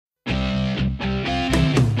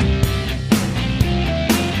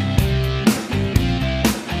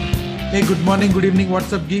Hey, good morning, good evening,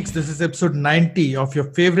 What's Up Geeks? This is episode 90 of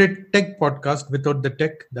your favorite tech podcast without the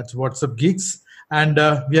tech. That's What's Up Geeks. And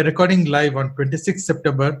we are recording live on 26th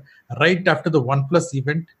September, right after the OnePlus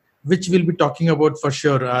event, which we'll be talking about for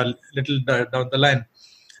sure a little down the line.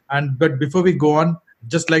 But before we go on,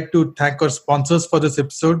 just like to thank our sponsors for this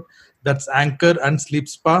episode. That's Anchor and Sleep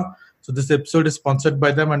Spa. So this episode is sponsored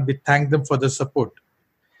by them, and we thank them for the support.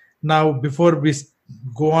 Now, before we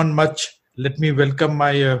go on much, let me welcome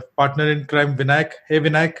my partner in crime, Vinayak. Hey,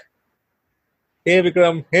 Vinayak. Hey,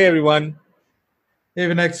 Vikram. Hey, everyone. Hey,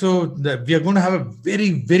 Vinayak. So we are going to have a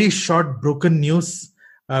very, very short broken news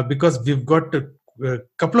because we've got a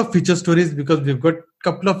couple of feature stories because we've got a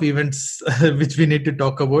couple of events which we need to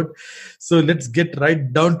talk about. So let's get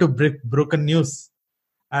right down to broken news.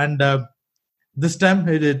 And this time,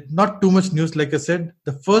 not too much news, like I said.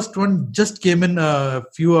 The first one just came in a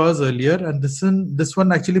few hours earlier, and this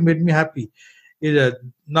one actually made me happy.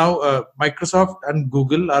 Now, Microsoft and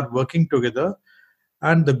Google are working together,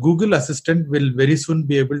 and the Google Assistant will very soon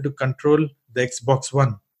be able to control the Xbox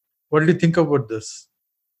One. What do you think about this?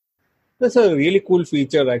 That's a really cool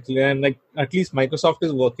feature, actually, and like at least Microsoft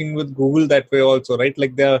is working with Google that way also, right?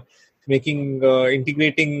 Like they're making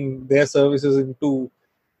integrating their services into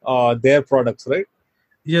their products, right?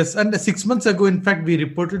 Yes, and 6 months ago, in fact, we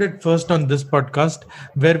reported it first on this podcast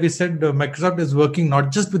where we said Microsoft is working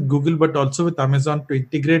not just with Google but also with Amazon to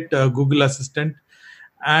integrate Google Assistant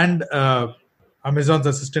and Amazon's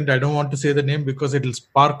Assistant. I don't want to say the name because it will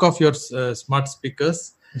spark off your smart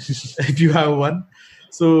speakers if you have one.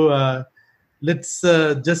 So let's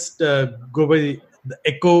just go by the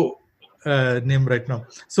Echo name right now.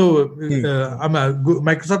 So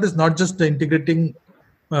Microsoft is not just integrating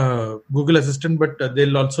Google Assistant, but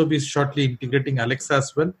they'll also be shortly integrating Alexa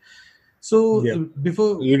as well. So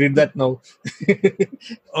before you did that now.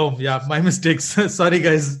 Oh yeah, my mistakes. Sorry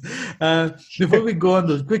guys. Before we go on,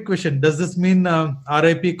 the quick question: does this mean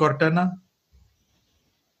RIP Cortana?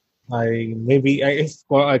 If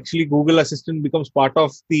actually Google Assistant becomes part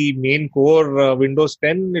of the main core Windows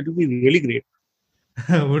 10, it will be really great.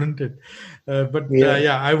 Wouldn't it?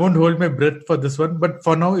 I won't hold my breath for this one. But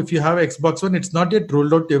for now, if you have Xbox One, it's not yet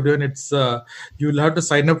rolled out to everyone. It's you'll have to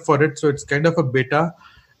sign up for it. So it's kind of a beta,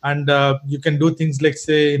 and you can do things like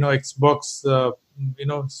say Xbox,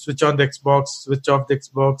 switch on the Xbox, switch off the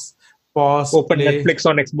Xbox, pause, open play. Netflix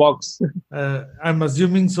on Xbox. I'm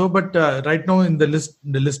assuming so, but right now in the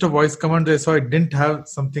list of voice commands I saw, it didn't have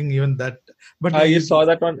something even that. But I just saw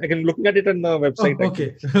that one. I can looking at it on the website. Oh,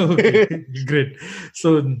 okay, okay, great.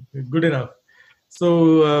 So good enough.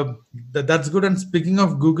 So that's good. And speaking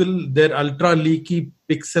of Google, their ultra leaky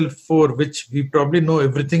Pixel 4, which we probably know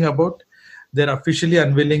everything about, they're officially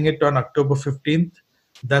unveiling it on October 15th.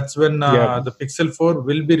 That's when the Pixel 4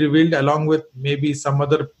 will be revealed along with maybe some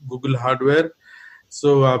other Google hardware.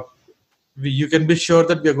 So you can be sure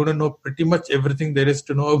that we are going to know pretty much everything there is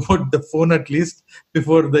to know about the phone at least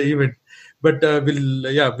before the event. But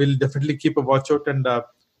we'll definitely keep a watch out and a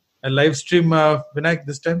live stream Vinayak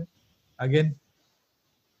this time again.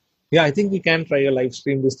 Yeah, I think we can try a live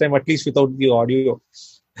stream this time, at least without the audio.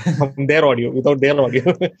 Their audio, without their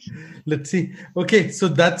audio. Let's see. Okay, so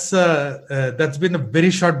that's been a very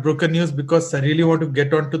short broken news because I really want to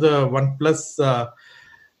get on to the OnePlus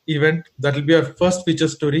event. That will be our first feature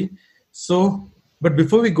story. So, but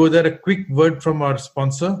before we go there, a quick word from our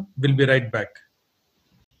sponsor. We'll be right back.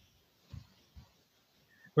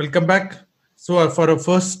 Welcome back. So for our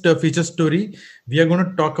first feature story, we are going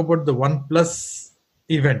to talk about the OnePlus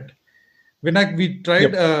event. Vinayak, we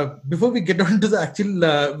tried before we get on to the actual.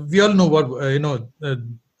 We all know what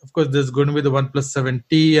of course, there's going to be the OnePlus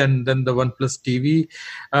 7T and then the OnePlus TV,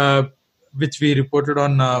 which we reported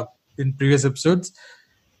on in previous episodes.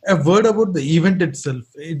 A word about the event itself.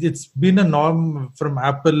 It's been a norm from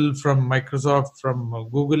Apple, from Microsoft, from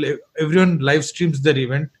Google. Everyone live streams their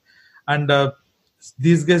event, and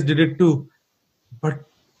these guys did it too. But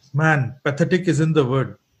man, pathetic isn't the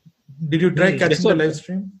word. Did you try catching the live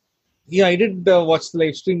stream? Yeah, I did watch the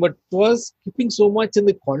live stream, but it was skipping so much and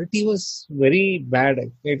the quality was very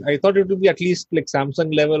bad. I thought it would be at least like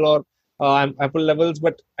Samsung level or Apple levels,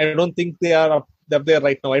 but I don't think they are up there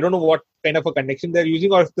right now. I don't know what kind of a connection they're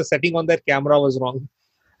using or if the setting on their camera was wrong.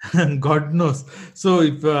 God knows. So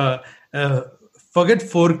if forget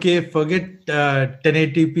 4K, forget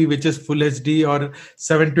 1080p, which is full HD, or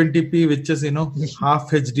 720p, which is half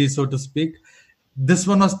HD, so to speak. This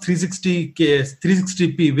one was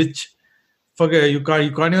 360p, which forget you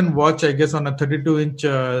can't even watch, I guess, on a 32-inch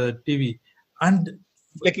TV. And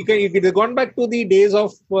like they've gone back to the days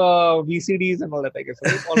of VCDs and all that, I guess.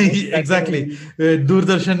 Right? Exactly,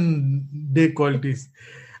 Doordarshan day qualities.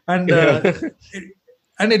 And it,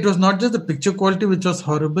 and it was not just the picture quality which was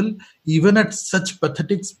horrible. Even at such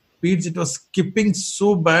pathetic speeds, it was skipping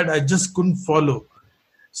so bad I just couldn't follow.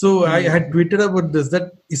 So I had tweeted about this,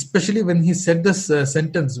 that especially when he said this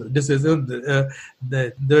sentence, this is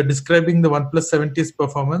the describing the OnePlus 70's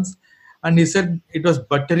performance, and he said it was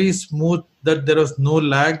buttery smooth, that there was no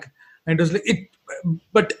lag, and it was like it,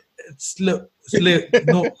 but slow,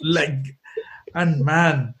 no lag, and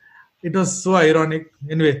man, it was so ironic.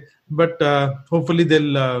 Anyway, but hopefully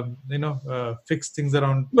they'll fix things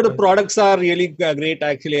around. But the products are really great,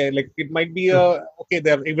 actually. Like, it might be okay,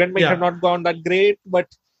 their event might have not gone that great, but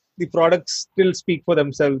the products still speak for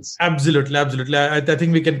themselves. Absolutely. I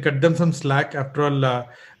think we can cut them some slack. After all,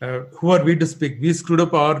 who are we to speak? We screwed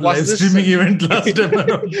up our live streaming event last time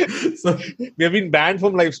around. So we have been banned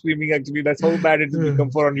from live streaming, actually. That's how bad it has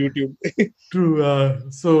become for on YouTube. True.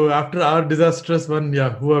 So after our disastrous one,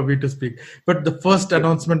 who are we to speak? But the first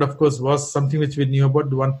announcement, of course, was something which we knew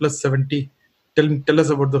about, the OnePlus 70. Tell us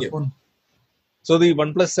about the phone. So the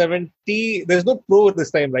OnePlus 70, there's no Pro this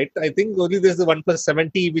time, right? I think only there's the OnePlus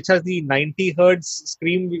 70, which has the 90 hertz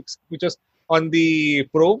screen, which was on the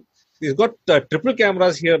Pro. It's got triple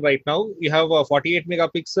cameras here right now. You have a 48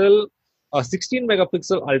 megapixel, a 16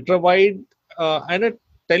 megapixel ultra wide, and a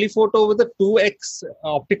telephoto with a 2x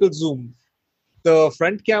optical zoom. The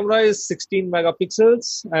front camera is 16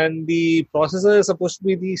 megapixels, and the processor is supposed to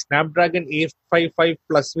be the Snapdragon 855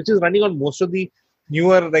 Plus, which is running on most of the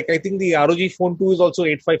newer, like I think the ROG Phone 2 is also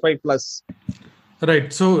 855 Plus.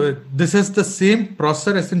 Right. So this is the same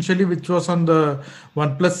processor essentially which was on the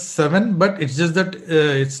OnePlus 7, but it's just that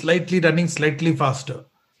it's running slightly faster.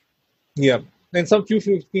 Yeah. And some few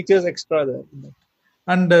features extra there.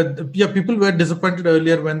 And people were disappointed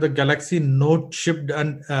earlier when the Galaxy Note shipped,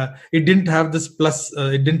 and it didn't have this plus.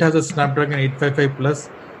 It didn't have the Snapdragon 855 Plus.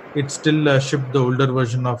 It still shipped the older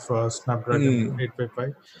version of Snapdragon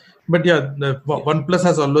 855. But the OnePlus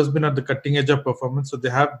has always been at the cutting edge of performance. So they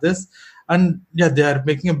have this, and they are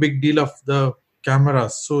making a big deal of the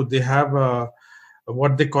cameras. So they have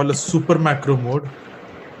what they call a super macro mode.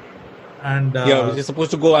 And which is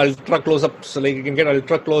supposed to go ultra close up, so like you can get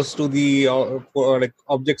ultra close to the like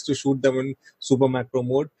objects to shoot them in super macro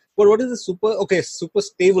mode. But what is the super? Okay, super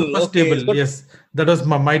stable. Super stable, yes, that was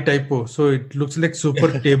my typo. So it looks like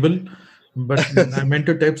super table, but I meant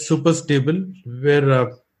to type super stable,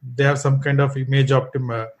 where they have some kind of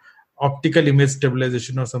optical image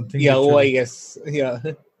stabilization or something. Yeah, OIS. Yeah.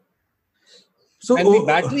 So, and the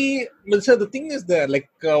battery, so the thing is there, like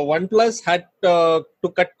OnePlus had to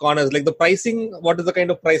cut corners. Like the pricing, what is the kind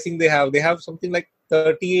of pricing they have? They have something like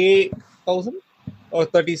 38,000 or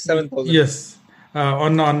 37,000. Yes,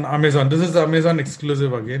 on Amazon. This is Amazon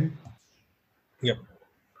exclusive again. Yeah.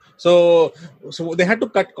 So they had to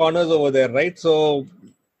cut corners over there, right? So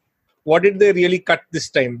what did they really cut this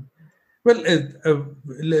time? Well,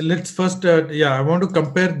 let's first, I want to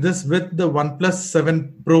compare this with the OnePlus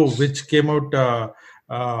 7 Pro, which came out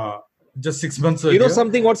just 6 months ago. You know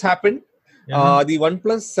something, what's happened? Yeah. The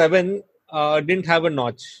OnePlus 7 didn't have a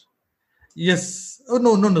notch. Yes. Oh,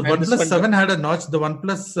 no. OnePlus 7 had a notch. The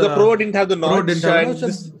OnePlus... the Pro didn't have the notch. Pro didn't have a notch.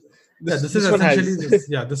 This is essentially...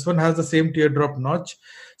 this one has the same teardrop notch.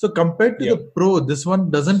 So compared to the Pro, this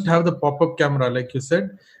one doesn't have the pop-up camera, like you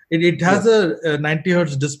said. It has a 90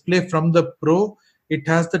 hertz display from the Pro. It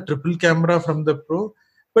has the triple camera from the Pro.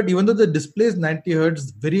 But even though the display is 90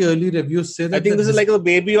 hertz, very early reviews say that... I think this is like the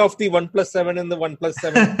baby of the OnePlus 7 and the OnePlus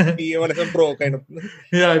 7 Pro kind of.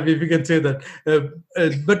 Yeah, we can say that.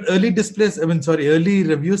 But early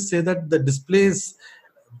reviews say that the display is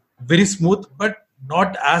very smooth, but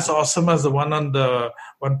not as awesome as the one on the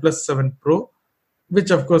OnePlus 7 Pro. Which,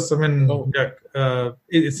 of course, since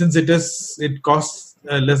it costs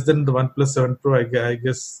less than the OnePlus 7 Pro, I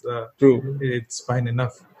guess true, it's fine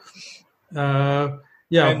enough. And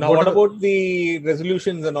now what about the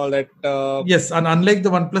resolutions and all that? Yes, and unlike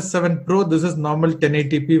the OnePlus 7 Pro, this is normal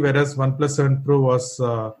 1080p, whereas OnePlus 7 Pro was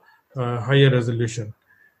higher resolution.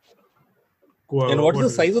 And what is the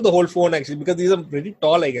size of the whole phone actually? Because these are pretty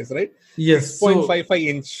tall, I guess, right? Yes. 6.55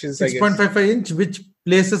 inches, 6.55 inch, which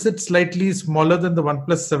places it slightly smaller than the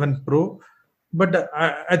OnePlus 7 Pro. But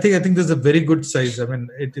I think this is a very good size. I mean,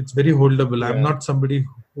 it's very holdable. Yeah. I'm not somebody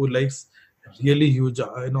who likes really huge,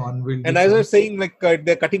 unwieldy. And as I was saying, like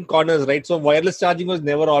they're cutting corners, right? So wireless charging was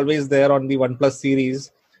never always there on the OnePlus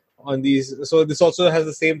series. On these, so this also has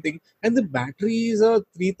the same thing. And the battery is a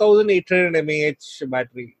 3,800 mAh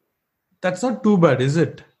battery. That's not too bad, is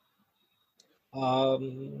it? I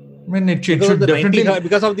mean, it should definitely...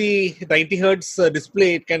 because of the 90 hertz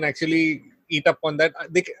display, it can actually eat up on that.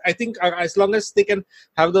 I think as long as they can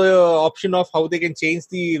have the option of how they can change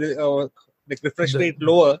the refresh rate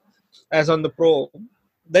lower as on the Pro,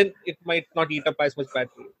 then it might not eat up as much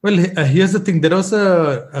battery. Well, here's the thing. There was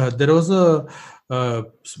a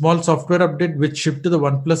small software update which shipped to the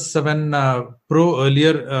OnePlus 7 Pro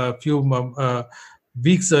earlier, a few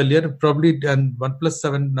weeks earlier, probably, and OnePlus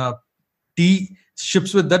 7 T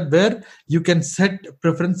ships with that, where you can set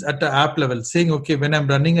preference at the app level, saying, okay, when I'm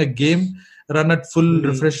running a game, run at full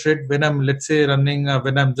refresh rate. When I'm, let's say, running,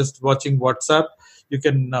 when I'm just watching WhatsApp, you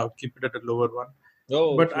can keep it at a lower one.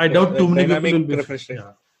 Oh, but I doubt too many people will be.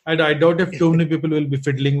 Yeah, I doubt if too many people will be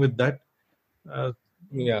fiddling with that. But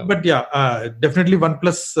definitely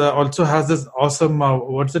OnePlus also has this awesome,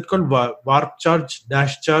 what's it called? Warp charge,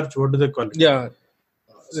 dash charge. What do they call it? Yeah.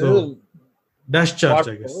 So dash charge,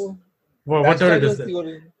 I guess. Whatever it is.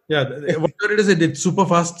 Whatever it is, it's super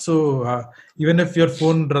fast. So even if your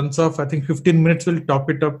phone runs off, I think 15 minutes will top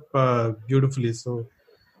it up beautifully. So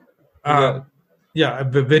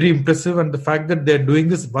very impressive. And the fact that they're doing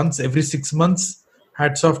this once every 6 months,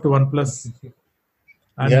 hats off to OnePlus.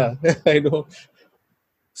 I know.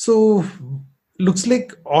 So looks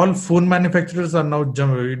like all phone manufacturers are now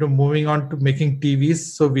moving on to making TVs.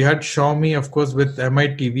 So we had Xiaomi, of course, with Mi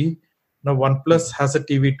TV. Now OnePlus has a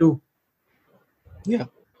TV too. Yeah.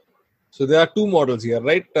 So there are two models here,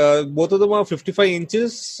 right? Both of them are 55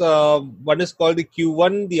 inches. One is called the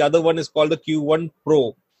Q1. The other one is called the Q1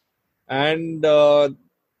 Pro. And I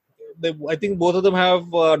think both of them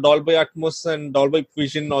have Dolby Atmos and Dolby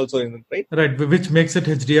Vision also in it, right? Right, which makes it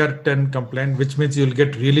HDR10 compliant, which means you'll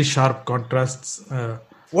get really sharp contrasts.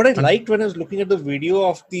 What I liked when I was looking at the video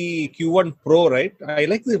of the Q1 Pro, right? I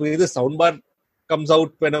like the way the soundbar comes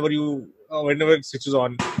out whenever it switches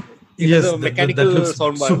on. Yes, a mechanical that looks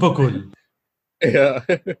soundbar. Super cool. Yeah.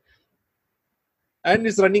 And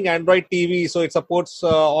it's running Android TV, so it supports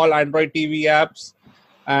all Android TV apps.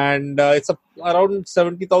 And it's around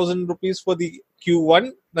 70,000 rupees for the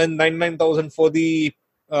Q1 and 99,000 for the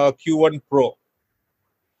Q1 Pro.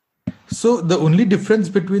 So the only difference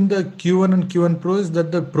between the Q1 and Q1 Pro is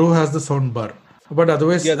that the Pro has the soundbar, but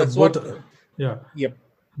otherwise,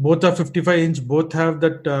 both are 55 inch. Both have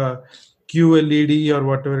that QLED or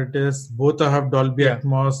whatever it is. Both have Dolby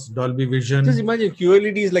Atmos, Dolby Vision. Just imagine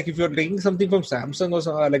QLED is like if you're taking something from Samsung or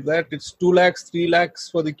something like that, it's 2 lakhs, 3 lakhs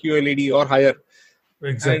for the QLED or higher.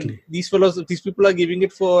 Exactly. And these people are giving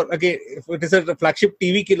it for, again, if it is a flagship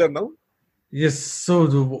TV killer now. Yes. So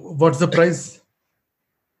what's the price?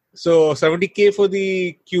 So 70K for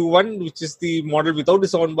the Q1, which is the model without the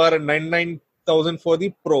soundbar, and 99,000 for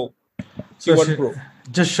the Pro. Q1 Pro.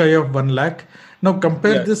 Just shy of 1 lakh. Now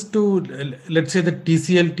compare this to, let's say, the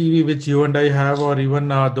TCL TV, which you and I have, or even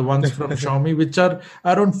the ones from Xiaomi, which are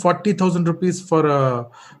around 40,000 rupees for a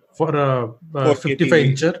 55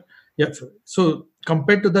 incher. Yeah. So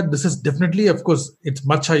compared to that, this is definitely, of course, it's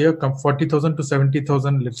much higher, 40,000 to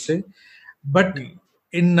 70,000, let's say. But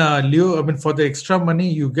in Leo, I mean, for the extra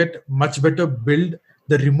money, you get much better build.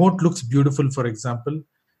 The remote looks beautiful, for example.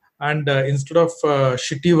 And instead of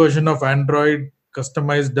shitty version of Android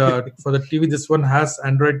customized for the TV, this one has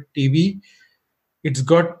Android TV. It's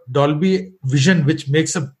got Dolby Vision, which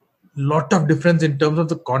makes a lot of difference in terms of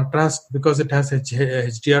the contrast because it has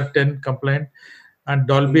HDR10 compliant. And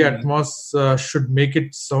Dolby Atmos should make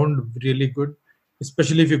it sound really good,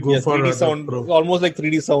 especially if you go for 3D sound, Pro. Almost like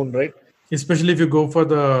 3D sound, right? Especially if you go for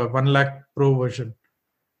the 1 lakh Pro version.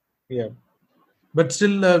 Yeah. But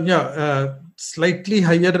still, slightly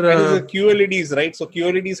higher. The QLEDs, right? So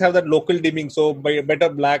QLEDs have that local dimming, so better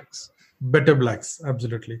blacks. Better blacks,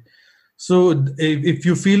 absolutely. So if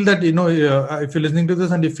you feel that, if you're listening to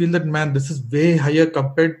this and you feel that, man, this is way higher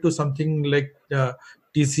compared to something like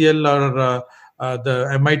TCL or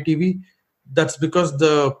the Mi TV, that's because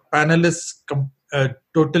the panel is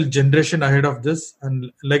total generation ahead of this.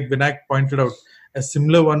 And like Vinayak pointed out, a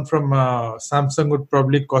similar one from Samsung would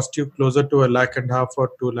probably cost you closer to 1.5 lakh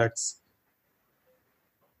or 2 lakhs.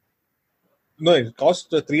 No, it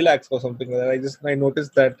cost 3 lakhs or something like that. I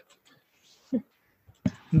noticed that.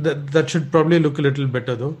 That should probably look a little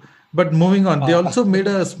better though. But moving on, they also made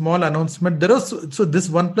a small announcement. So this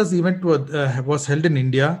OnePlus event was held in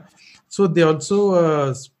India. So they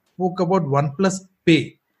also spoke about OnePlus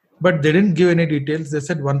Pay, but they didn't give any details. They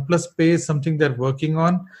said OnePlus Pay is something they're working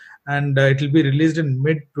on, and it will be released in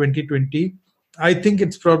mid 2020. I think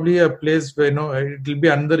it's probably a place where it will be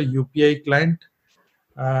under a UPI client.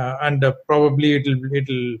 And probably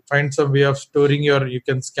it'll find some way of storing you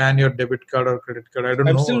can scan your debit card or credit card. I don't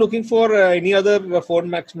know. I'm still looking for any other phone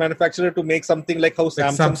manufacturer to make something like how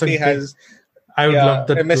Samsung Pay has. I would love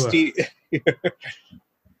that MST.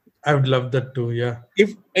 I would love that too. Yeah.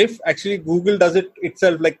 If actually Google does it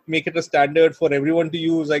itself, like make it a standard for everyone to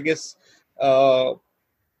use, I guess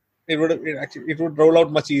it would roll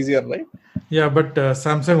out much easier, right? Yeah, but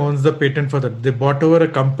Samsung owns the patent for that. They bought over a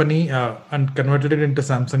company and converted it into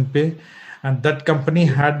Samsung Pay, and that company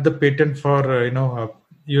had the patent for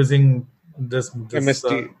using this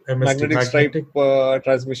MST, MST, magnetic stripe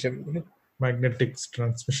transmission. magnetic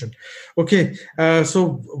transmission. Okay,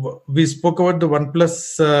 so we spoke about the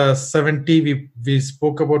OnePlus 70. We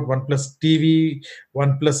spoke about OnePlus TV,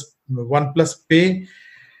 OnePlus Pay,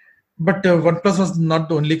 but OnePlus was not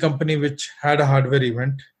the only company which had a hardware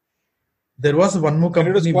event. There was one more And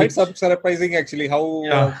it was company quite which, surprising actually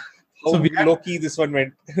yeah. how So we had, low key this one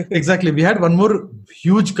went. exactly, we had one more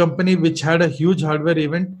huge company which had a huge hardware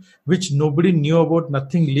event which nobody knew about,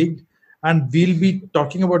 nothing leaked, and we'll be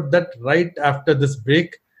talking about that right after this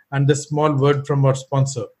break and the small word from our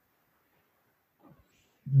sponsor.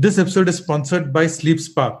 This episode is sponsored by Sleep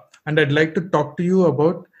Spa, and I'd like to talk to you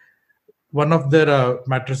about one of their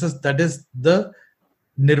mattresses, that is the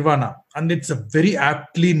Nirvana, and it's a very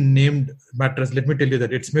aptly named mattress. Let me tell you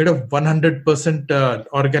that it's made of 100%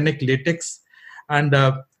 organic latex, and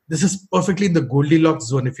this is perfectly in the Goldilocks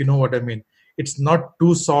zone, if you know what I mean. It's not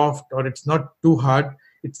too soft or it's not too hard.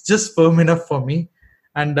 It's just firm enough for me,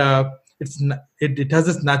 and it has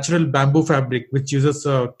this natural bamboo fabric which uses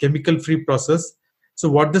a chemical-free process. So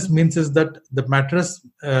what this means is that the mattress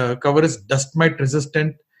cover is dust mite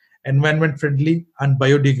resistant, environment friendly, and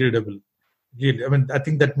biodegradable. Really, I mean, I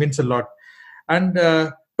think that means a lot. And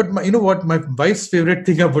but you know what? My wife's favorite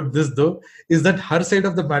thing about this, though, is that her side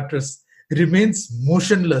of the mattress remains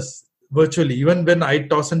motionless virtually, even when I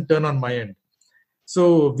toss and turn on my end.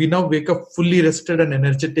 So we now wake up fully rested and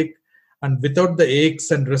energetic, and without the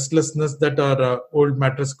aches and restlessness that our old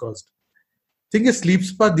mattress caused. Thing is, Sleep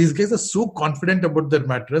Spa, these guys are so confident about their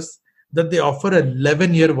mattress that they offer a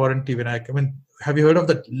 11-year warranty. Vinayak, I mean, have you heard of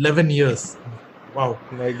that? 11 years. Wow.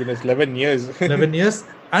 My goodness, 11 years. 11 years.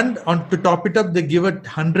 And on to top it up, they give a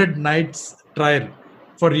 100 nights trial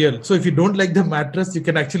for real. So if you don't like the mattress, you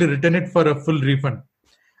can actually return it for a full refund.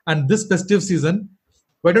 And this festive season,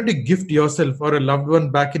 why don't you gift yourself or a loved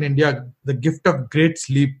one back in India the gift of great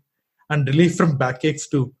sleep and relief from backaches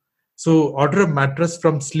too? So order a mattress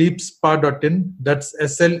from sleepspa.in. That's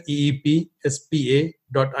SLEEPSPA.in.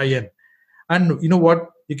 And you know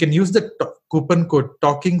what? You can use the coupon code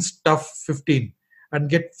TalkingStuff15 and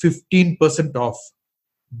get 15% off.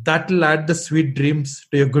 That'll add the sweet dreams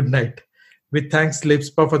to your good night. We thank Sleep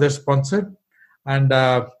Spa for their sponsor. And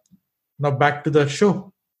now back to the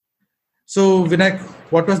show. So, Vinayak,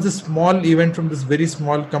 what was the small event from this very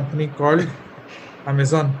small company called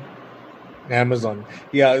Amazon?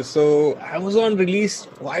 Yeah, so Amazon released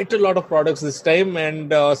quite a lot of products this time,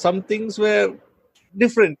 and some things were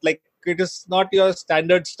different. Like, it is not your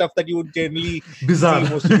standard stuff that you would generally Bizarre.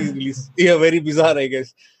 see mostly released. Yeah, very bizarre, I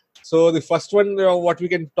guess. So the first one, what we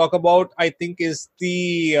can talk about, I think, is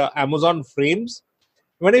the Amazon frames.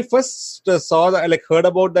 When I first saw that, I heard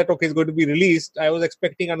about that, okay, it's going to be released, I was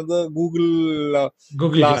expecting another Google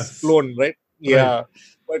Glass clone, right? Yeah.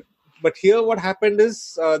 Right. But here what happened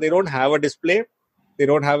is they don't have a display. They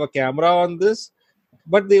don't have a camera on this,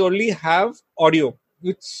 but they only have audio,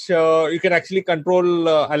 which you can actually control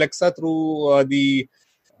Alexa through the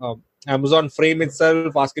Amazon frame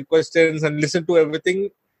itself, ask it questions, and listen to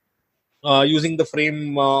everything using the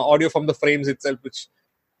frame audio from the frames itself, which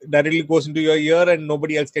directly goes into your ear and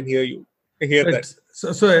nobody else can hear right. that.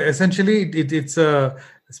 So essentially, it's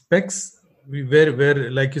specs where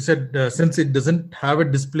like you said, since it doesn't have a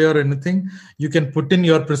display or anything, you can put in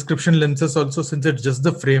your prescription lenses also, since it's just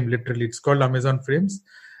the frame. Literally, it's called Amazon frames,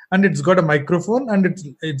 and it's got a microphone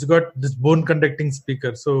and it's got this bone conducting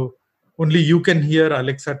speaker, so only you can hear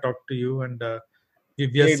Alexa talk to you, and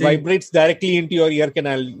it vibrates directly into your ear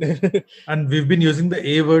canal. And we've been using the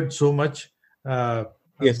A word so much.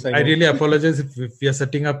 Yes, I really apologize if we are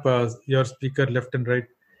setting up your speaker left and right.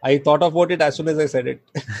 I thought about it as soon as I said it.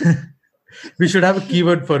 We should have a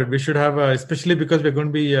keyword for it. We should have, especially because we're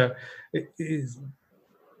going to be,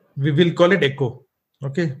 we will call it Echo.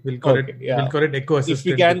 Okay, we'll call it. Yeah. We'll call it Echo Assistant. If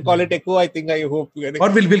we can call it Echo, I hope. Or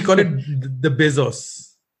we'll call it the Bezos.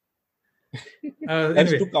 That's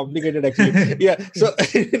anyway. Too complicated, actually. Yeah, so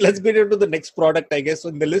let's get into the next product, I guess,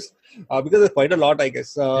 on the list, because there's quite a lot, I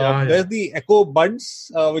guess. There's the Echo Buds,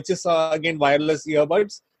 which is again wireless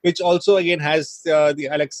earbuds, which also again has the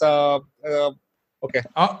Alexa. Okay,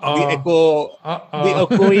 the Echo, the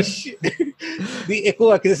Echo-ish, the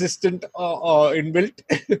Echo Assistant inbuilt.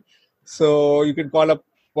 So you can call up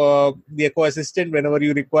the Echo Assistant whenever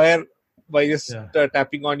you require by just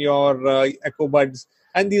tapping on your Echo Buds.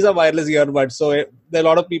 And these are wireless earbuds. So there are a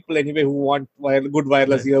lot of people anyway who want good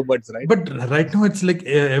wireless earbuds, right? But right now it's like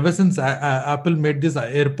ever since Apple made these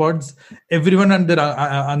AirPods, everyone and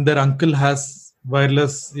their uncle has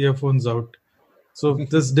wireless earphones out. So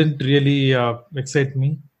this didn't really excite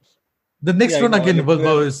me. The next Yeah, one again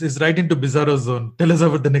like is right into Bizarro zone. Tell us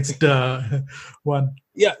about the next one.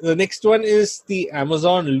 Yeah, the next one is the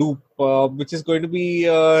Amazon Loop, which is going to be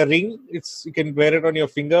a ring. You can wear it on your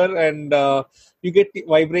finger, and you get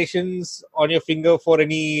vibrations on your finger for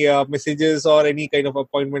any messages or any kind of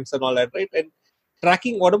appointments and all that, right? And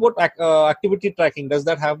tracking. What about activity tracking? Does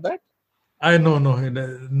that have that? I know,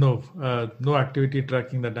 no activity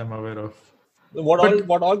tracking that I'm aware of.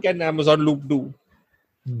 What all can Amazon Loop do?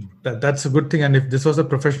 That's a good thing. And if this was a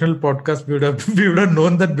professional podcast, we would have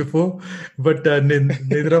known that before. But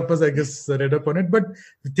neither of us, I guess, read up on it. But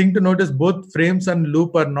the thing to notice, both Frames and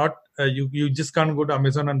Loop are not. You just can't go to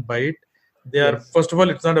Amazon and buy it. They are First of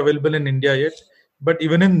all, it's not available in India yet. But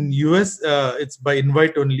even in US, it's by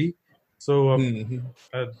invite only. So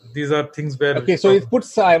these are things where so it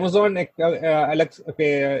puts Amazon Alexa,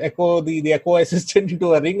 Echo the Echo Assistant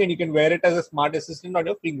into a ring, and you can wear it as a smart assistant on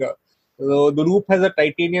your finger. So the Loop has a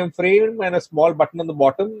titanium frame and a small button on the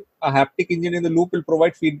bottom. A haptic engine in the Loop will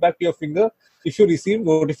provide feedback to your finger if you receive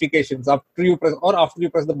notifications after you press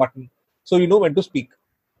the button, so you know when to speak.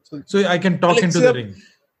 So I can talk into the ring.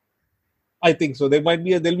 I think so. There'll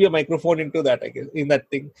be a microphone into that, I guess, in that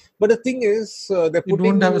thing. But the thing is, they're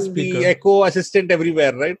putting the Echo Assistant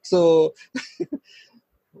everywhere, right? So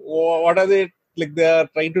what are they? Like they are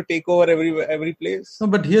trying to take over every place. No,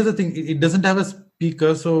 but here's the thing: it doesn't have a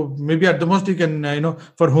speaker, so maybe at the most you can,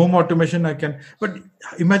 for home automation, I can. But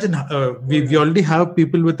imagine we already have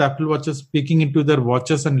people with Apple Watches speaking into their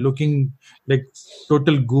watches and looking like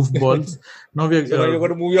total goofballs. Now you're going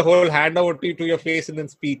to move your whole hand over to your face and then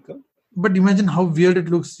speak. Huh? But imagine how weird it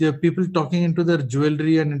looks. Yeah, people talking into their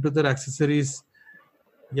jewelry and into their accessories.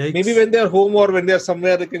 Yikes. Maybe when they're home or when they're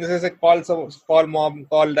somewhere, they can just call mom,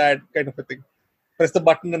 call dad, kind of a thing. Press the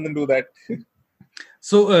button and then do that.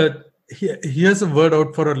 So here's a word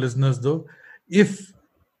out for our listeners, though. If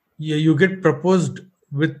you get proposed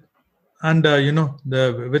with, and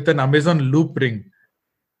with an Amazon Loop ring,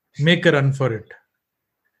 make a run for it.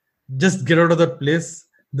 Just get out of that place.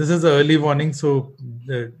 This is an early warning, so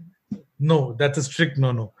no, that's a strict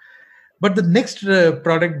no. But the next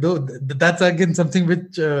product, though, that's again something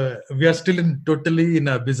which we are still totally in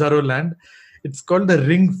a bizarro land. It's called the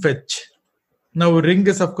Ring Fetch. Now, Ring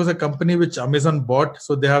is, of course, a company which Amazon bought.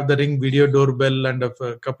 So they have the Ring video doorbell and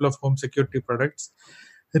a couple of home security products.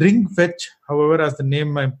 Ring Fetch, however, as the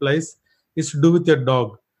name implies, is to do with your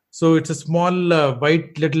dog. So it's a small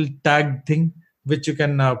white little tag thing which you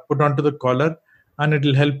can put onto the collar, and it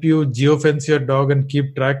will help you geofence your dog and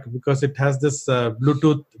keep track because it has this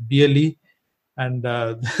Bluetooth BLE. And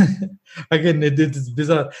again, it's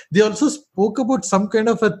bizarre. They also spoke about some kind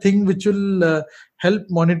of a thing which will help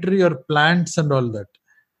monitor your plants and all that.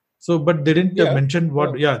 So, but they didn't mention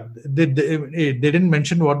what. Yeah, they didn't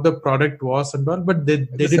mention what the product was and all. But they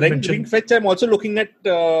did mention Ring Fetch. I'm also looking at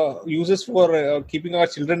uses for keeping our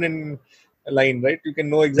children in line. Right, you can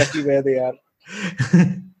know exactly where they are.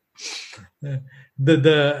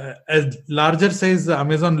 The larger size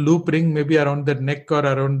Amazon Loop ring, maybe around the neck or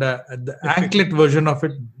around the anklet version of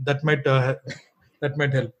it, that might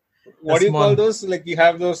help. What do you call those? Like you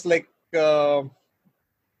have those like you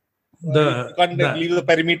can't leave the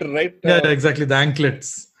perimeter, right? Yeah, exactly, the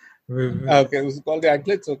anklets. Okay, it was called the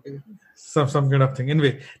anklets. Okay. Some kind of thing.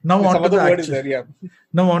 Anyway, now on to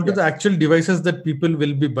the actual devices that people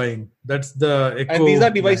will be buying. That's the Echo. And these are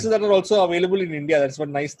devices that are also available in India. That's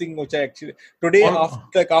one nice thing which I actually today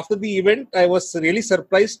after the event, I was really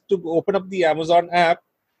surprised to open up the Amazon app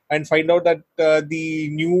and find out that the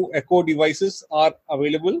new Echo devices are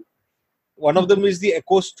available. One of them is the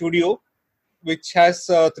Echo Studio, which has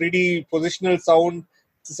 3D positional sound.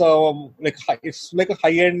 So it's like a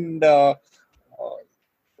high-end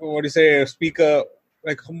speaker.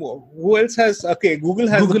 Like who else has? Okay, Google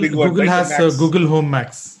has the big one. Google has Google Home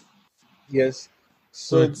Max. Yes.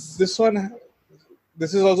 So this is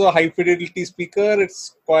also a high fidelity speaker.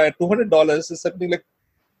 It's quite $200. It's something like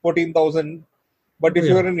 14,000. But if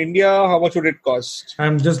you're in India, how much would it cost?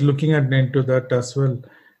 I'm just looking into that as well.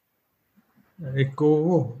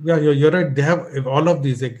 Echo. Yeah, you're right. They have all of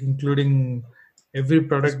these, including every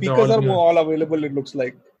product. The speakers are all available. It looks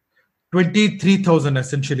like 23,000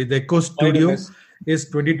 essentially. The Echo Studio is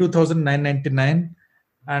 22,999,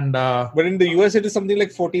 and but in the US it is something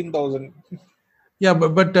like 14,000. Yeah,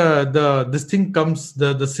 but this thing comes.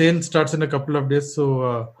 The sale starts in a couple of days,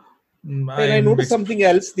 so And I noticed something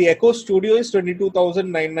else. The Echo Studio is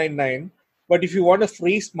 22,999. But if you want a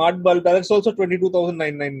free smart bulb, that's also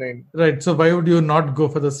 22,999. Right. So why would you not go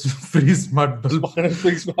for the free smart bulb?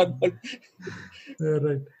 Free smart bulb.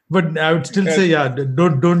 Right. But I would still say,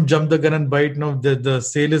 don't jump the gun and buy it now. The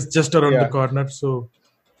sale is just around the corner, so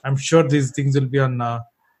I'm sure these things will be on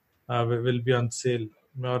sale.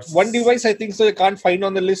 One device I think so you can't find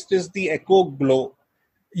on the list is the Echo Glow.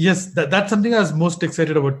 Yes, that's something I was most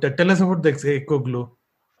excited about. Tell us about the Echo Glow.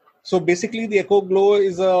 So basically, the Echo Glow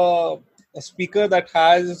is a speaker that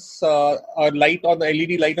has a light on the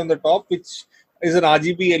LED light on the top, which is an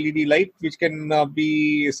RGB LED light, which can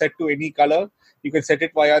be set to any color. You can set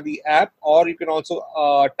it via the app, or you can also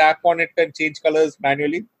tap on it and change colors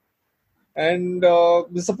manually. And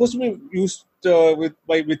it's supposed to be used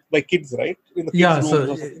by kids, right? In the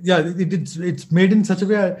kids' it's made in such a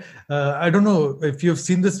way. I don't know if you've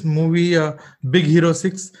seen this movie, Big Hero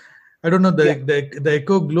 6. I don't know, the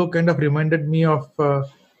Echo Glow kind of reminded me of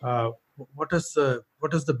what is the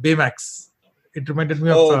Baymax. It reminded me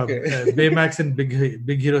of Baymax in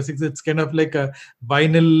Big Hero 6. It's kind of like a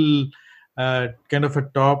vinyl kind of a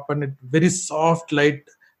top, and it very soft, light,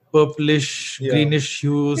 purplish, greenish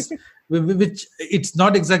hues, which it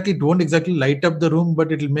won't exactly light up the room,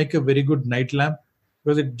 but it'll make a very good night lamp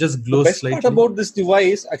because it just glows the best slightly. Part about this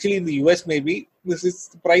device, actually in the US maybe, the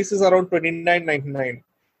price is around $29.99.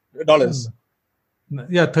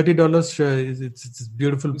 Yeah, $30. It's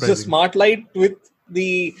beautiful pricing. It's a smart light with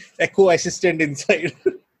the Echo Assistant inside.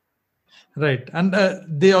 Right, and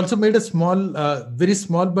they also made a small, very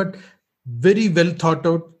small but very well thought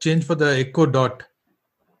out change for the Echo Dot.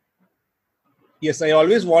 Yes, I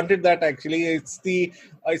always wanted that. Actually, it's the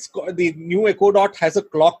new Echo Dot has a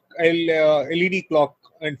clock, LED clock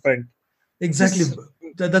in front. Exactly,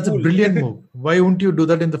 that's cool. A brilliant move. Why wouldn't you do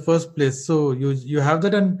that in the first place? So you have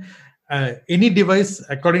that, and any device,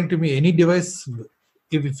 according to me, any device,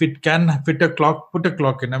 if it can fit a clock, put a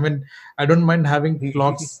clock in. I mean, I don't mind having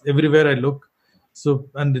clocks everywhere I look. So,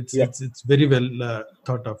 and it's very well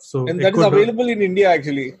thought of. So, and that is available in India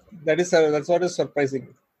actually. That's what is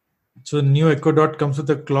surprising. So, new Echo Dot comes with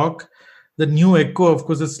a clock. The new Echo, of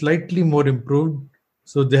course, is slightly more improved.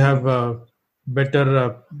 So they have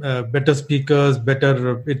better speakers,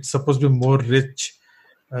 better. It's supposed to be more rich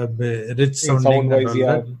sounding. Sound-wise,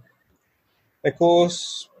 that. Echo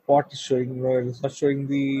Spot is showing. No, it's not showing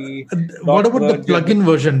the. What about the plug-in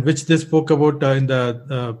version, which they spoke about in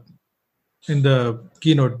the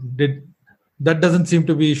keynote? That doesn't seem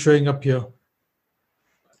to be showing up here.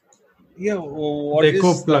 Yeah, what is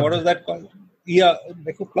that called? Yeah,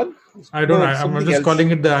 Echo Plug. I don't know. I'm just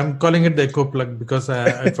calling it I'm calling it the Echo Plug because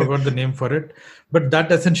I forgot the name for it. But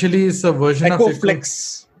that essentially is a version Echo of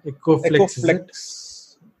Flex. Echo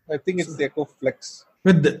Flex. I think it's the Echo Flex.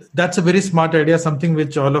 That's a very smart idea, something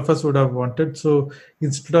which all of us would have wanted. So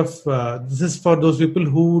instead of this is for those people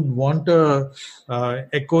who would want a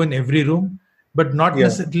Echo in every room, but not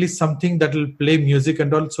necessarily something that will play music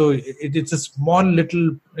and all. So it's a small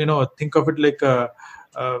little, think of it like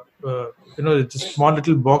it's a small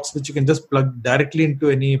little box which you can just plug directly into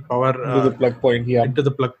any power into the plug point. Into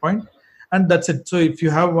the plug point, and that's it. So if you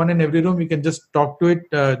have one in every room, you can just talk to it.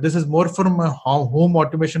 This is more from a home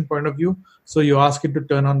automation point of view. So you ask it to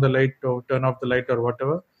turn on the light or turn off the light or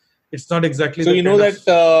whatever. It's not exactly. So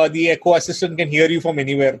that the Echo Assistant can hear you from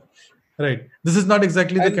anywhere. Right. This is not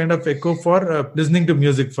exactly the kind of Echo for listening to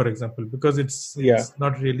music, for example, because it's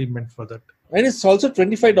not really meant for that. And it's also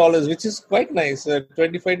 $25, which is quite nice.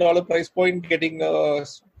 $25 price point, getting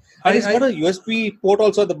it's got a USB port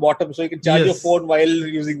also at the bottom, so you can charge your phone while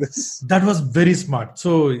using this. That was very smart.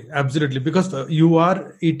 So absolutely, because you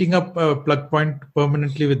are eating up a plug point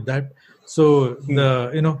permanently with that. So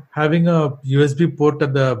having a USB port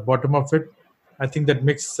at the bottom of it, I think that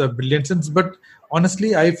makes brilliant sense. But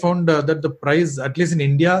honestly, I found that the price, at least in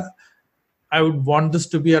India, I would want this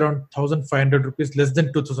to be around 1,500 rupees, less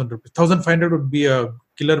than 2,000 rupees. 1,500 would be a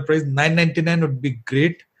killer price. 999 would be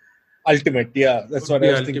great. Ultimate, that's what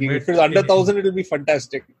I was thinking. If it's under 1,000, it will be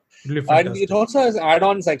fantastic. And it also has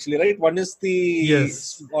add-ons actually, right? One is the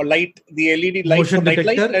light, the LED light motion for night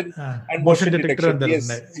detector, light and motion detector.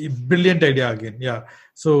 Brilliant idea again. Yeah.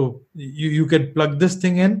 So you can plug this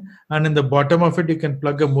thing in, and in the bottom of it, you can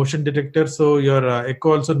plug a motion detector. So your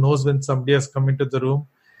Echo also knows when somebody has come into the room.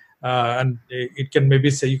 And it can maybe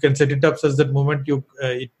say, you can set it up such that moment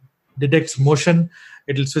it detects motion,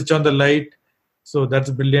 it will switch on the light. So that's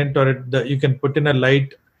brilliant. Or you can put in a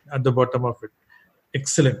light at the bottom of it.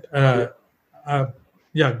 Excellent.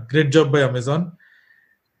 Great job by Amazon.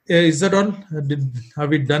 Is that all? Are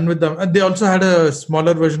we done with them? And they also had a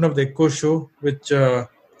smaller version of the Echo Show, which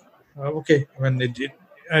Okay, I mean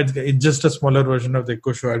it's just a smaller version of the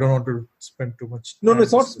Echo Show. I don't want to spend too much No, time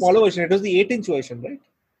it's not discussing. smaller version. It was the 8-inch version,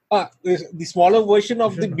 right? The smaller version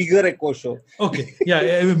of the bigger Echo Show. Okay, yeah,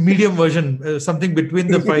 a medium version, something between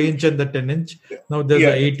the 5-inch and the 10-inch. Now there's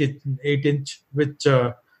a 8-inch, which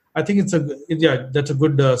I think that's a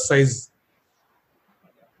good size.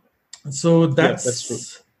 So that's true.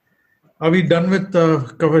 Are we done with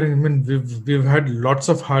covering? I mean, we've had lots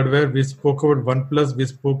of hardware. We spoke about OnePlus. We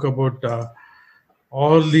spoke about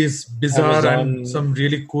all these bizarre Amazon. and some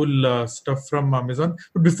really cool stuff from Amazon.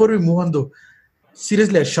 But before we move on, though,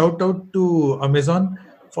 seriously, a shout out to Amazon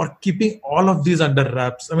for keeping all of these under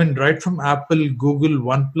wraps. I mean, right from Apple, Google,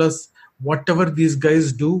 OnePlus, whatever these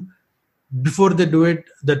guys do, before they do it,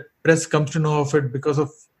 the press comes to know of it because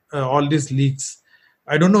of all these leaks.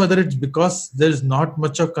 I don't know whether it's because there's not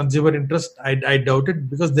much of consumer interest. I doubt it,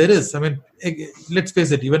 because there is. I mean, let's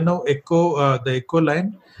face it. Even now, the Echo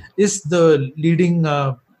line is the leading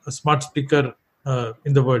smart speaker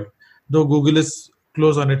in the world, though Google is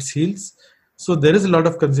close on its heels. So there is a lot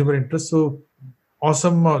of consumer interest. So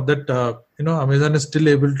awesome that Amazon is still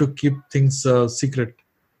able to keep things secret.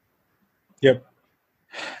 Yep.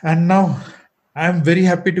 And now I'm very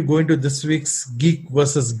happy to go into this week's Geek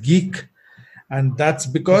versus Geek. And that's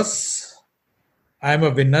because I'm a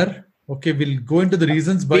winner. Okay, we'll go into the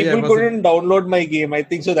reasons why people couldn't download my game. I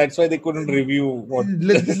think so. That's why they couldn't review.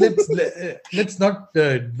 Let's not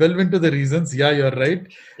delve into the reasons. Yeah, you're right.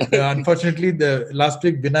 Unfortunately, the last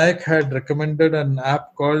week Vinayak had recommended an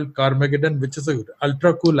app called Carmageddon, which is an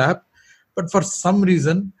ultra cool app. But for some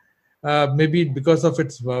reason, maybe because of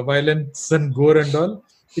its violence and gore and all,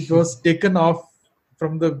 it was taken off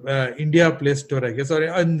from the India Play Store, I guess, or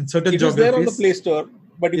in certain geographies. It was there on the Play Store,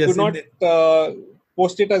 but you could not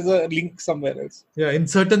post it as a link somewhere else. Yeah, in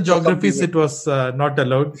certain geographies it was not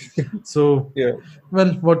allowed. So,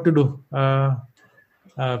 well, what to do?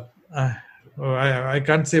 I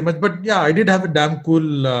can't say much, but yeah, I did have a damn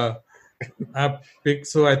cool app pick,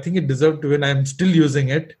 so I think it deserved to win. I'm still using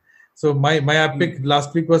it. So my app pick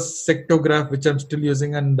last week was Sectograph, which I'm still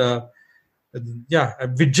using, and a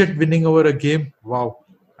widget winning over a game. Wow,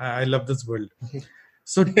 I love this world.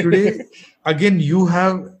 So today, again, you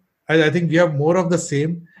have. I think we have more of the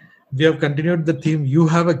same. We have continued the theme. You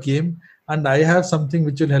have a game, and I have something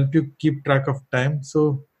which will help you keep track of time.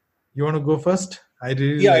 So, you want to go first? I'll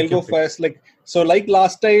go first. Like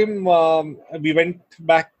last time, we went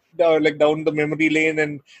back down the memory lane,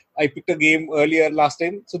 and I picked a game earlier last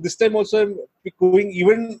time. So this time also, I'm going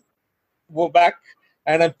even back,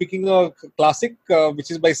 and I'm picking a classic, which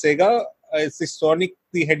is by Sega. It's the Sonic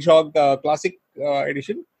the Hedgehog Classic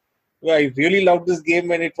Edition. I really loved this game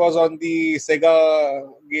when it was on the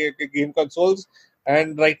Sega game consoles,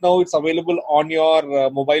 and right now it's available on your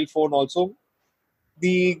mobile phone also.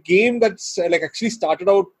 The game that's actually started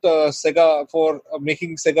out Sega for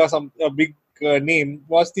making Sega a big name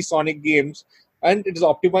was the Sonic games, and it is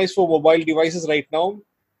optimized for mobile devices right now.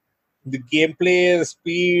 The gameplay, the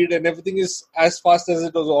speed, and everything is as fast as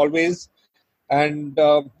it was always, and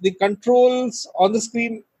the controls on the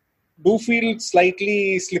screen do feel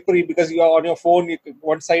slightly slippery because you are on your phone.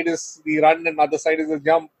 One side is the run and the other side is the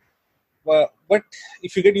jump. But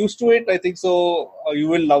if you get used to it, I think so you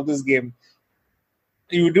will love this game.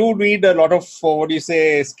 You do need a lot of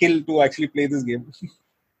skill to actually play this game.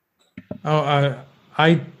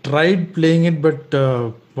 I tried playing it, but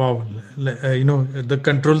wow, the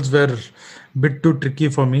controls were a bit too tricky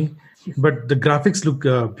for me. But the graphics look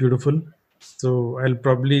beautiful, so I'll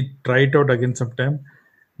probably try it out again sometime.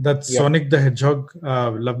 That's Sonic the Hedgehog,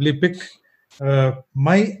 lovely pick.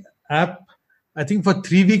 My app, I think for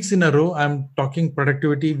 3 weeks in a row, I'm talking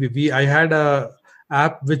productivity. I had a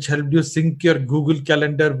app which helped you sync your Google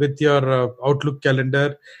Calendar with your Outlook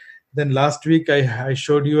calendar. Then last week, I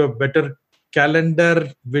showed you a better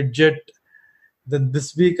calendar widget. Then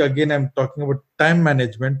this week, again, I'm talking about time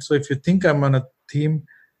management. So if you think I'm on a theme,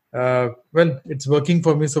 well, it's working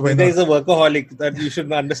for me. So why not? This guy is a workaholic. That you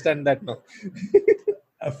should understand that now.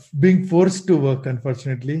 Being forced to work,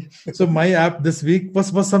 unfortunately. So my app this week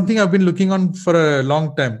was something I've been looking on for a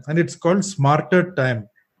long time, and it's called Smarter Time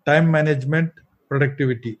Management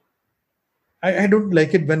Productivity. I don't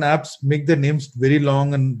like it when apps make their names very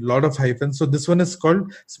long and a lot of hyphens. So this one is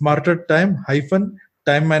called Smarter Time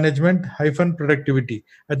Management Productivity.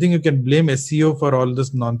 I think you can blame SEO for all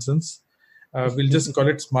this nonsense. We'll just call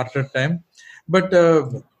it Smarter Time. But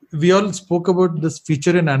we all spoke about this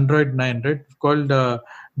feature in Android 9, right? Called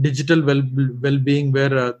digital well-being, where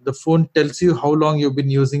the phone tells you how long you've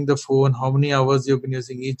been using the phone, how many hours you've been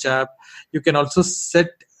using each app. You can also set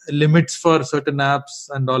limits for certain apps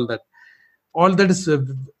and all that. all that is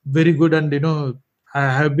very good, and I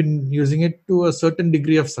have been using it to a certain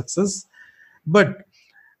degree of success. But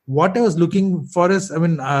what I was looking for is,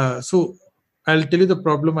 so I'll tell you the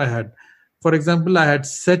problem I had. For example, I had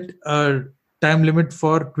set a time limit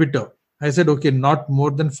for Twitter. I said, okay, not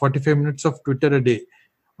more than 45 minutes of Twitter a day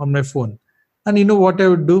on my phone. And you know what I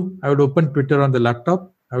would do? I would open Twitter on the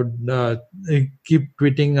laptop. I would keep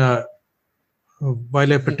tweeting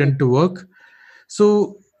while I pretend to work.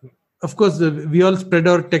 So, of course, we all spread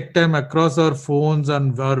our tech time across our phones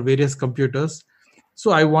and our various computers.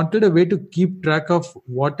 So I wanted a way to keep track of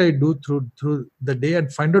what I do through the day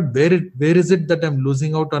and find out where is it that I'm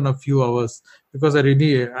losing out on a few hours, because I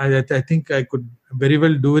think I could very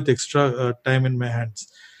well do with extra time in my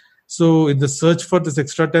hands. So in the search for this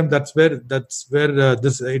extra time, that's where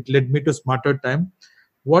this it led me to Smarter Time.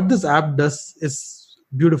 What this app does is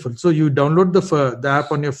beautiful. So you download the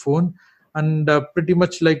app on your phone, and pretty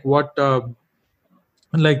much like what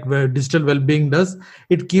where digital well-being does,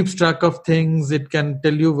 it keeps track of things. It can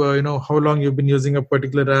tell you how long you've been using a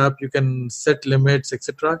particular app. You can set limits,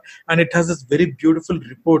 etc. And it has this very beautiful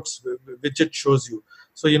reports which it shows you.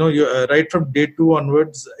 So you right from day 2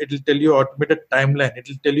 onwards, it will tell you automated timeline. It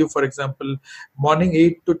will tell you, for example, morning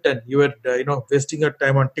 8 to 10 you are wasting your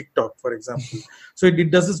time on TikTok, for example. So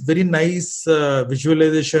it does this very nice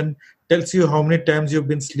visualization, tells you how many times you've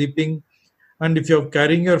been sleeping. And if you're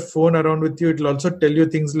carrying your phone around with you, it'll also tell you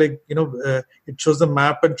things like it shows the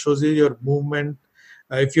map and shows you your movement.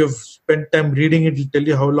 If you've spent time reading, it'll tell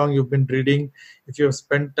you how long you've been reading. If you've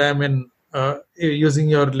spent time in using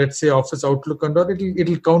your, let's say, Office Outlook and all,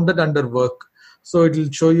 it'll count that under work. So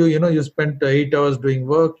it'll show you, you spent 8 hours doing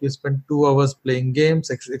work, you spent 2 hours playing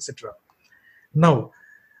games, etc. Now,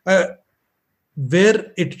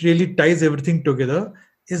 where it really ties everything together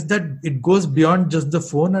is that it goes beyond just the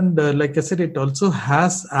phone, and like I said, it also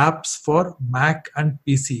has apps for Mac and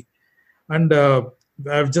PC. And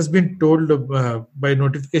I've just been told by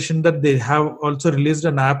notification that they have also released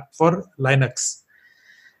an app for Linux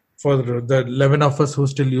for the 11 of us who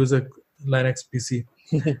still use a Linux PC.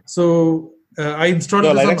 So I installed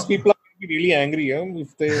this Linux people are really angry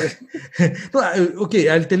if they no, okay,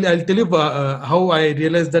 I'll tell you how I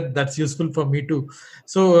realized that that's useful for me too.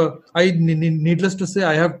 So needless to say,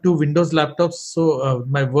 I have 2 Windows laptops. So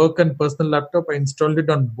my work and personal laptop, I installed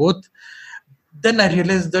it on both. Then I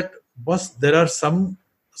realized that there are some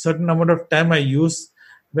certain amount of time I use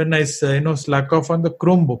when I slack off on the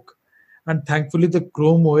Chromebook. And thankfully the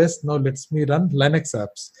Chrome OS now lets me run Linux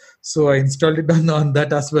apps. So I installed it on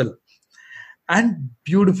that as well. And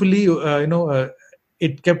beautifully,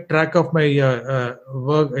 it kept track of my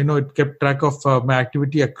work. It kept track of my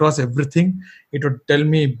activity across everything. It would tell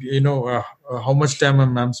me, how much time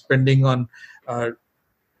I'm spending on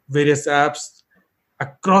various apps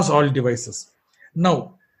across all devices.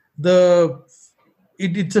 Now,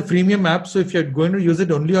 it's a freemium app, so if you're going to use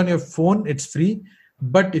it only on your phone, it's free.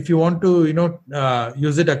 But if you want to,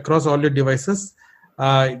 use it across all your devices,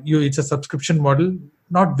 it's a subscription model,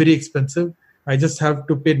 not very expensive. I just have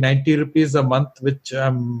to pay 90 rupees a month, which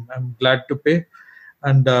I'm glad to pay.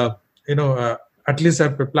 And, at least I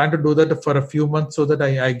plan to do that for a few months so that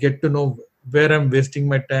I get to know where I'm wasting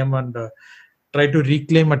my time and try to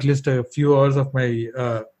reclaim at least a few hours of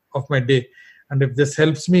my day. And if this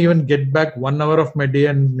helps me even get back 1 hour of my day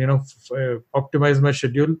and, optimize my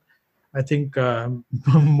schedule, I think I'm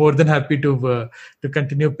more than happy to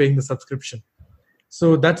continue paying the subscription.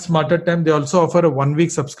 So that's Smarter Time. They also offer a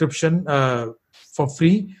 1-week subscription for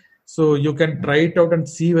free. So you can try it out and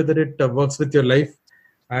see whether it works with your life.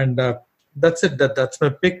 And that's it. That's my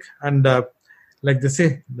pick. And like they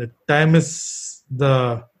say, the time is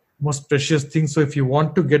the most precious thing. So if you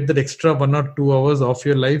want to get that extra 1 or 2 hours off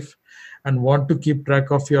your life and want to keep track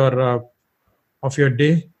of your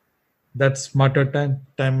day, that's Smarter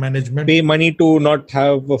Time management. Pay money to not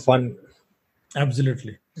have fun.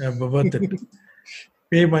 Absolutely. Worth it.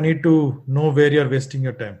 Pay money to know where you're wasting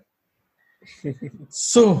your time.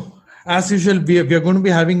 So, as usual, we are going to be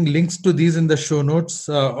having links to these in the show notes,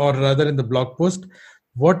 or rather in the blog post.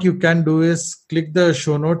 What you can do is click the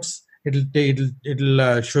show notes.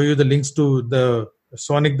 It'll show you the links to the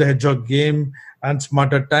Sonic the Hedgehog game and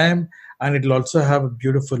Smarter Time, and it'll also have a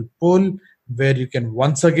beautiful poll where you can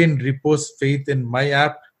once again repose faith in my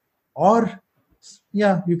app, or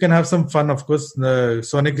you can have some fun. Of course,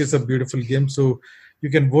 Sonic is a beautiful game, so you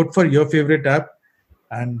can vote for your favorite app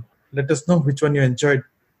and let us know which one you enjoyed.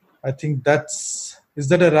 I think is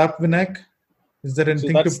that a wrap, Vinayak? Is there anything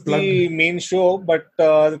to plug? That's the main show, but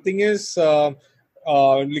the thing is, like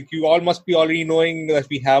you all must be already knowing that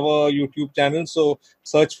we have a YouTube channel. So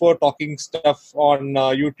search for Talking Stuff on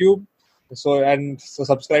YouTube. So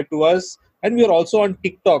subscribe to us, and we are also on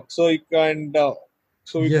TikTok. So you can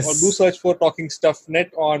Yes. do search for Talking Stuff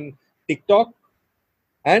Net on TikTok,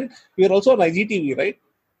 and we are also on IGTV, right?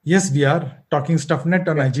 Yes, we are Talking Stuff Net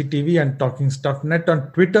on Yeah. IGTV and Talking Stuff Net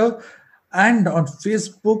on Twitter, and on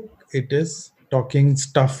Facebook it is Talking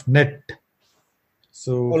Stuff Net.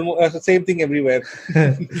 So, Almost the same thing everywhere.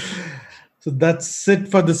 so that's it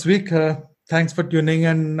for this week. Thanks for tuning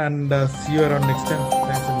in, and see you around next time.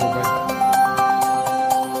 Thanks and bye.